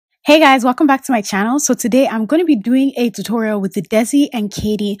Hey guys, welcome back to my channel. So today I'm going to be doing a tutorial with the Desi and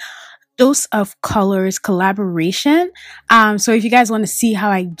KATY Dose of Colors collaboration. So if you guys want to see how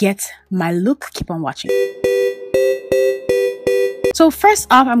I get my look, keep on watching. So first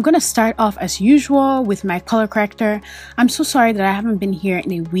off, I'm going to start off as usual with my color corrector. I'm so sorry that I haven't been here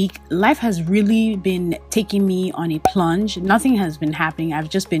in a week. Life has really been taking me on a plunge. Nothing has been happening. I've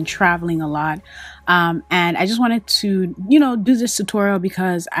just been traveling a lot. And I just wanted to, do this tutorial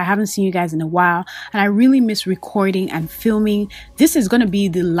because I haven't seen you guys in a while and I really miss recording and filming. This is going to be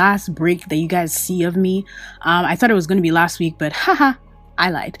the last break that you guys see of me. I thought it was going to be last week, but haha. I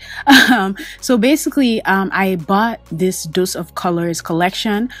lied. So basically, I bought this Dose of Colors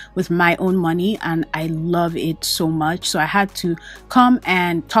collection with my own money and I love it so much. So I had to come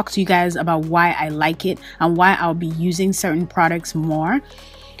and talk to you guys about why I like it and why I'll be using certain products more.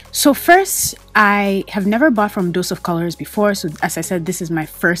 So first, I have never bought from Dose of Colors before. So as I said, this is my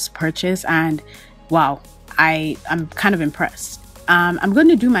first purchase and wow, I'm kind of impressed. I'm going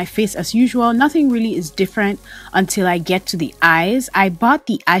to do my face as usual. Nothing really is different until I get to the eyes. I bought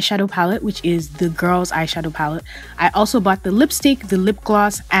the eyeshadow palette, which is the girls eyeshadow palette. I also bought the lipstick, the lip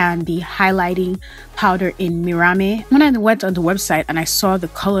gloss, and the highlighting powder in Mirame. When I went on the website and I saw the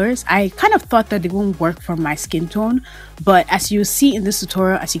colors, I kind of thought that they won't work for my skin tone. But as you see in this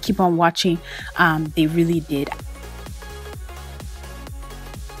tutorial, as you keep on watching, they really did.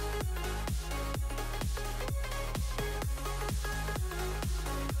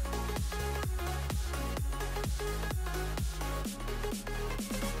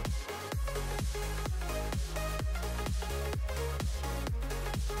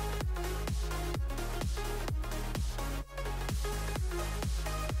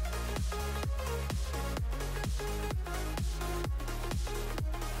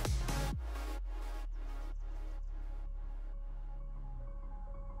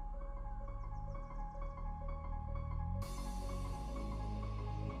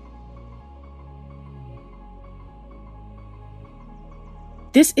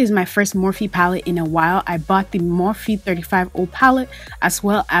 This is my first Morphe palette in a while. I bought the Morphe 35O palette as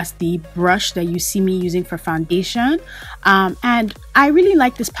well as the brush that you see me using for foundation. And I really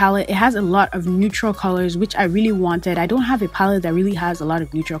like this palette. It has a lot of neutral colors, which I really wanted. I don't have a palette that really has a lot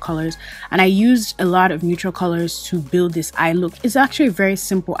of neutral colors. And I used a lot of neutral colors to build this eye look. It's actually a very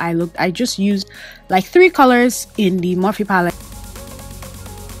simple eye look. I just used like 3 colors in the Morphe palette.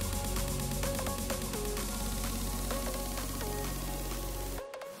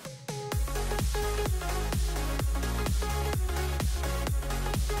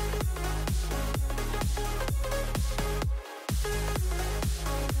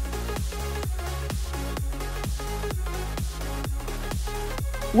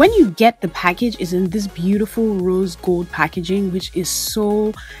 When you get the package, is in this beautiful rose gold packaging, which is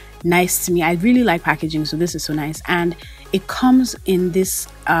so nice to me. I really like packaging, so this is so nice. And it comes in this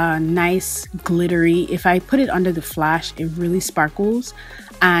nice glittery. If I put it under the flash, it really sparkles.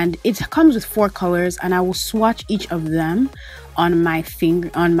 And it comes with 4 colors, and I will swatch each of them on my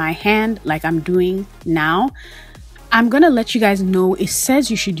hand like I'm doing now. I'm gonna let you guys know it says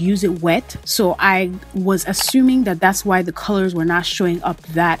you should use it wet, so I was assuming that that's why the colors were not showing up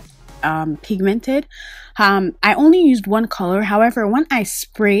that pigmented. I only used 1 color. However, when I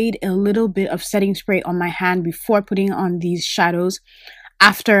sprayed a little bit of setting spray on my hand before putting on these shadows,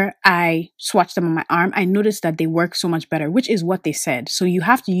 after I swatched them on my arm, I noticed that they work so much better, which is what they said. So you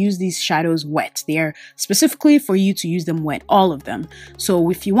have to use these shadows wet. They are specifically for you to use them wet, all of them. So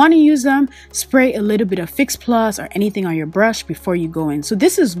if you want to use them, spray a little bit of Fix Plus or anything on your brush before you go in. So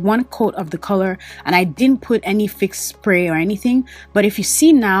this is 1 coat of the color and I didn't put any Fix spray or anything. But if you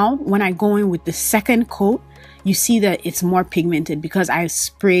see now, when I go in with the 2nd coat, you see that it's more pigmented because I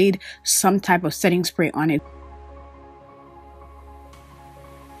sprayed some type of setting spray on it.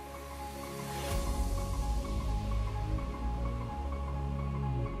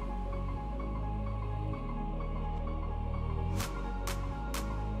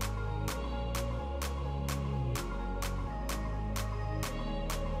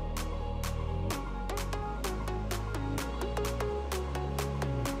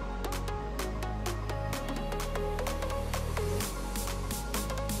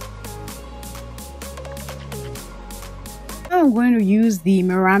 I'm going to use the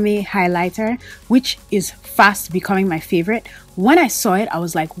Mirame highlighter, which is fast becoming my favorite. When I saw it, I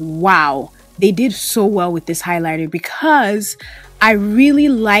was like, wow, they did so well with this highlighter because I really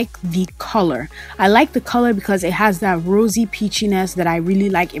like the color. I like the color because it has that rosy peachiness that I really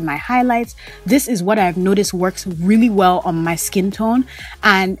like in my highlights. This is what I've noticed works really well on my skin tone.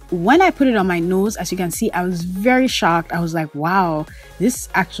 And when I put it on my nose, as you can see, I was very shocked. I was like, wow, this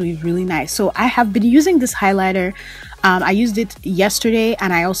actually is really nice. So I have been using this highlighter. I used it yesterday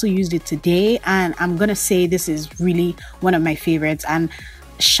and I also used it today, and I'm gonna say this is really one of my favorites. And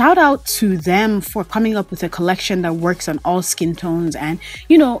shout out to them for coming up with a collection that works on all skin tones, and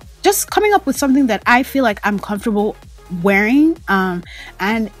you know, just coming up with something that I feel like I'm comfortable wearing.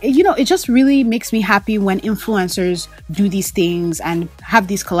 And you know, it just really makes me happy when influencers do these things and have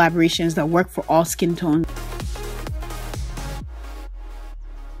these collaborations that work for all skin tones.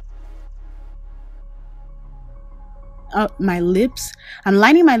 My lips, I'm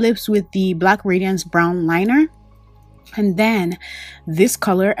lining my lips with the Black Radiance brown liner. And then this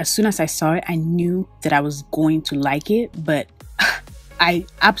color, as soon as I saw it, I knew that I was going to like it, but I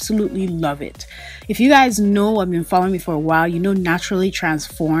absolutely love it. If you guys know, I've been following me for a while, you know Naturally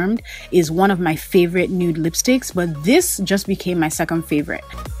Transformed is one of my favorite nude lipsticks, but this just became my second favorite.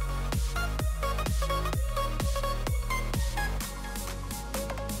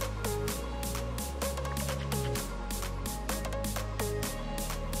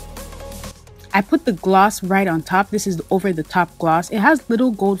 I put the gloss right on top. This is the over the top gloss. It has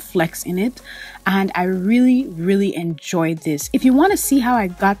little gold flecks in it, and I really enjoyed this. If you want to see how I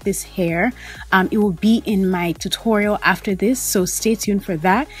got this hair, it will be in my tutorial after this, so stay tuned for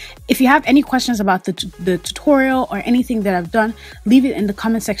that. If you have any questions about the tutorial or anything that I've done, leave it in the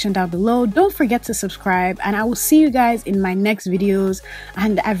comment section down below. Don't forget to subscribe, and I will see you guys in my next videos.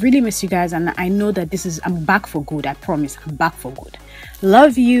 And I've really missed you guys, and I know that I'm back for good. I promise I'm back for good.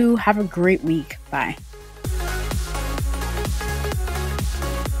 Love you. Have a great week. Bye.